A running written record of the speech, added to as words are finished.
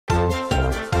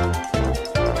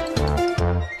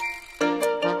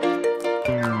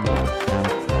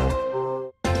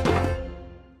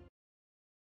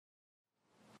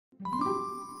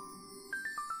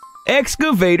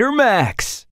Excavator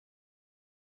Max.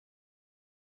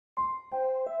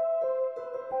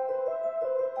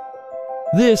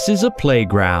 This is a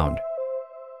playground.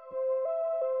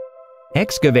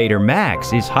 Excavator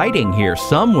Max is hiding here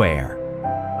somewhere.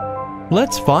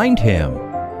 Let's find him.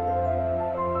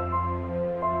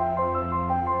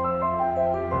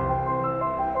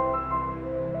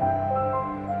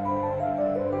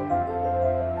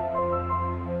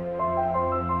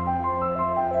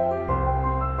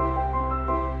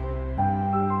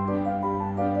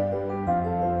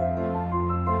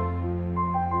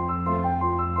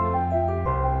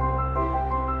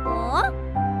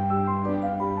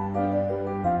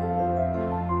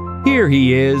 Here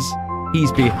he is.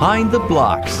 He's behind the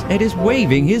blocks and is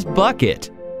waving his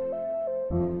bucket.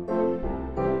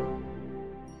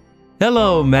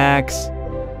 Hello, Max.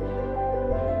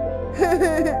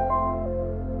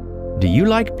 Do you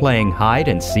like playing hide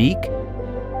and seek?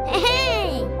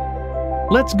 Hey!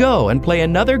 Let's go and play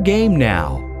another game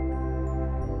now.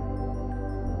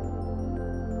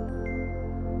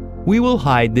 We will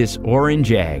hide this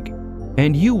orange egg,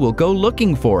 and you will go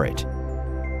looking for it.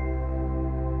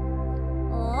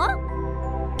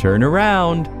 Turn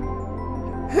around.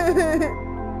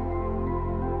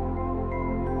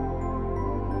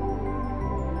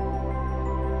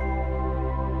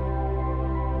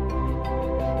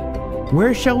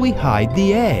 Where shall we hide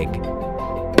the egg?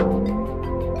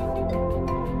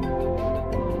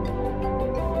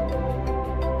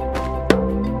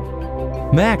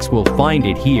 Max will find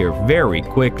it here very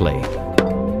quickly.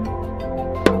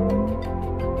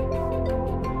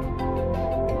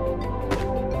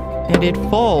 And it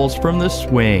falls from the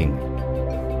swing.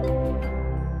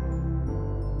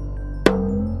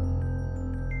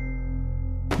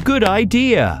 Good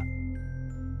idea!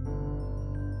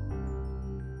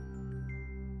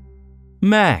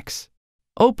 Max,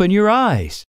 open your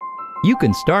eyes. You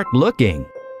can start looking.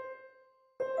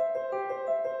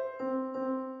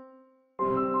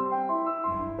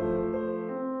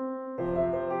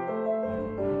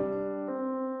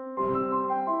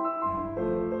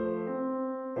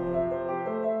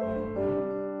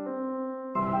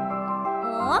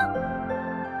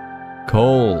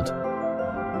 Cold.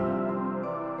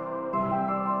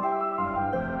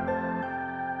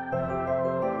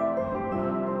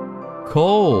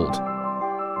 Cold.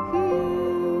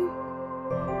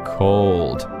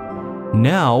 Cold.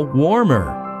 Now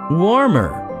warmer,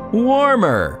 warmer,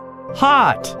 warmer.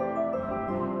 Hot.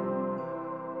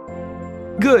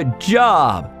 Good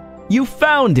job! You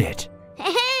found it!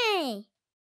 Hey!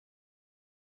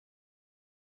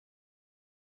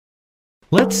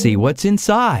 Let's see what's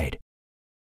inside.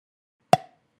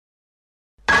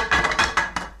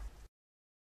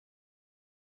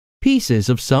 Pieces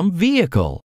of some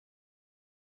vehicle.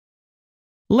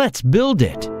 Let's build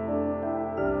it.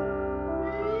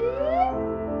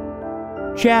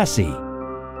 Chassis.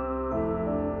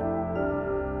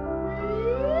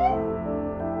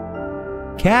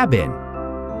 Cabin.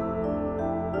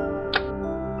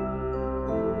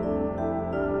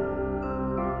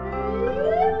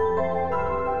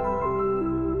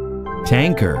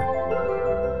 Tanker.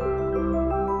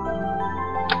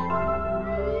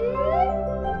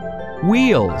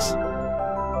 Wheels.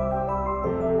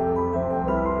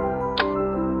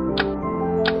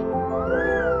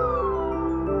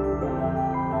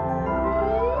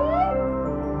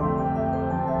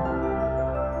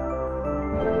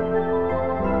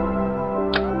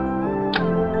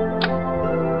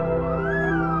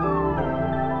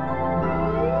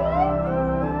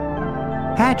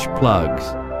 Hatch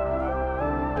plugs.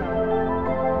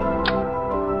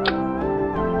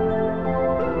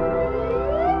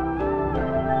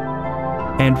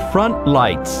 And front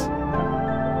lights.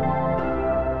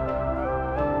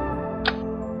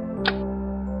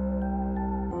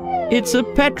 It's a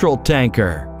petrol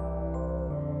tanker.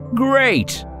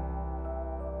 Great!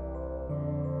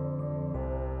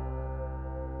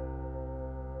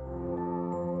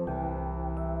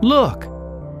 Look,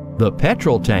 the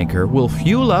petrol tanker will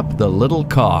fuel up the little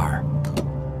car.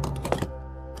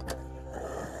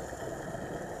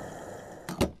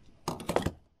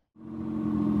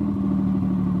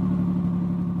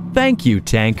 Thank you,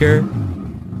 tanker.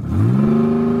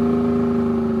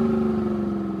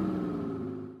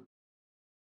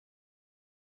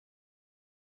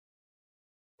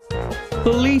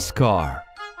 Police car.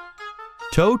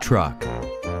 Tow truck.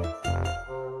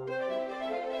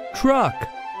 Truck.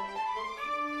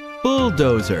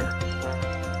 Bulldozer.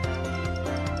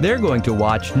 They're going to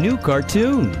watch new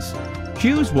cartoons.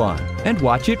 Choose one and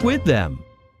watch it with them.